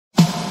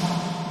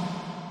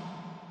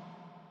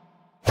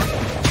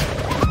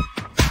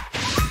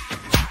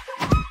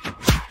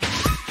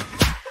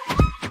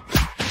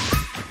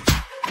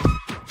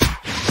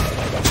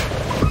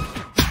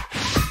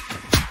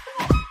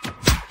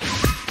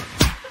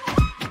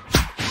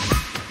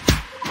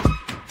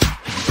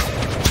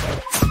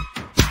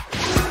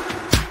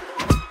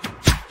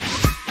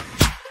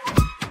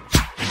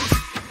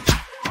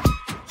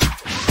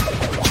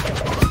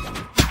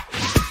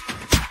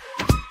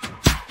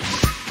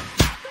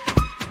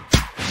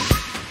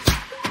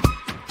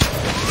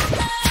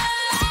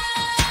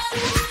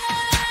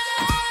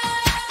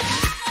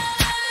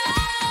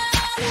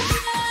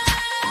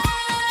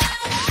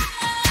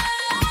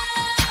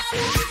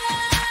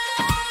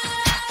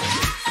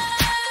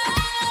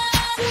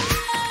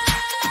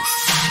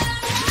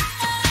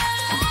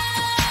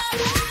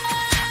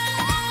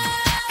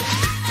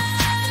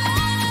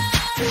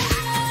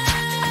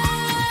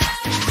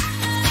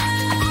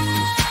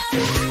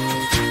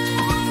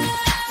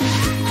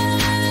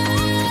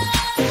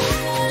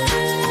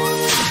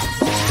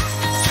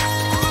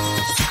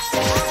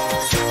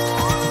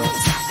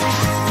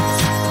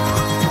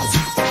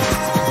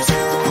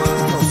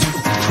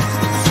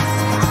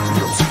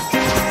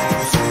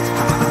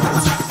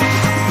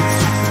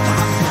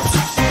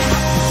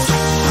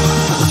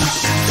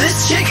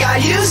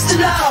used to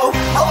know,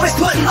 always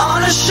putting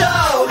on a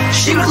show.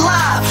 She would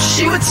laugh,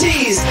 she would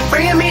tease,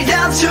 bringing me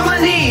down to my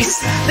knees.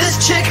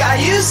 This chick I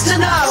used to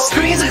know,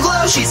 screens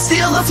aglow, she'd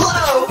steal the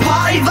flow.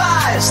 Party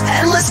vibes,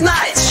 endless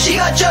nights, she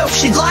got jokes,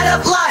 she'd light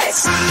up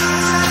lights.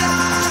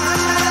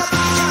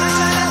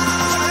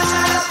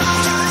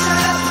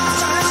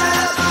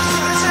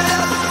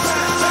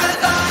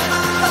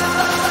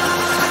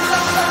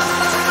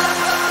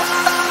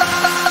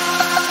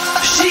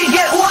 She'd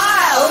get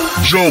wild.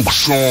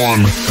 Joke's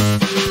on.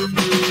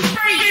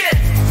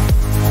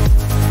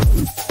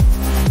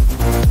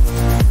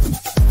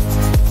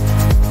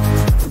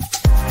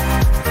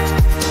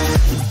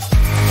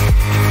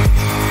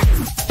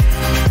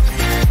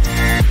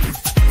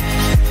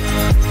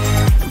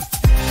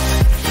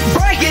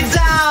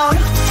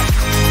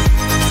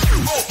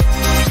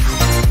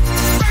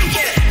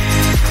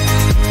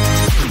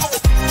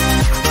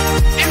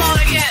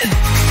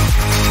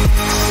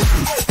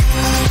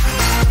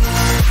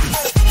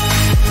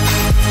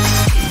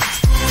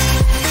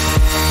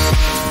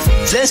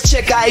 This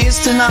chick I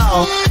used to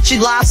know,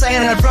 she'd laugh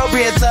saying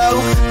inappropriate though,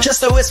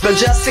 just a whisper,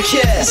 just a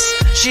kiss.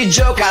 She'd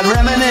joke, I'd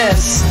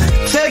reminisce.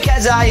 Fake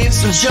as I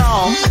used to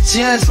Joan, she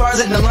knew as far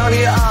as it learn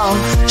your own.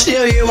 She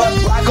knew you were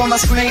black on my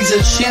screens,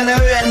 and she knew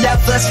you in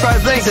depthless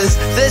places.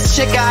 This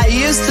chick I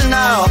used to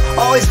know,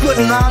 always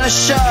putting on a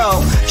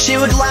show. She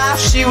would laugh,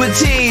 she would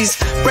tease,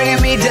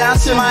 bringing me down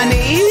to my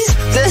knees.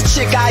 This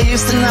chick I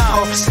used to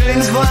know,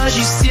 screams blows,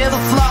 she steal the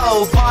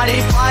flow.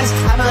 Party flies,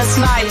 endless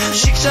night,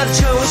 she shut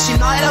to, she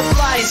light up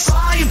lights.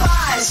 Party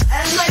vibes,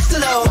 endless to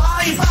the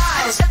party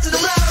vibes, get to the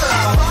level.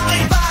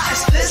 Party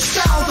vibes, this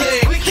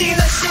something we keep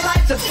this shit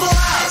like the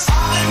flies.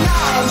 I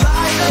know,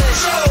 like the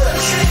show, the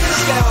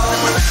go.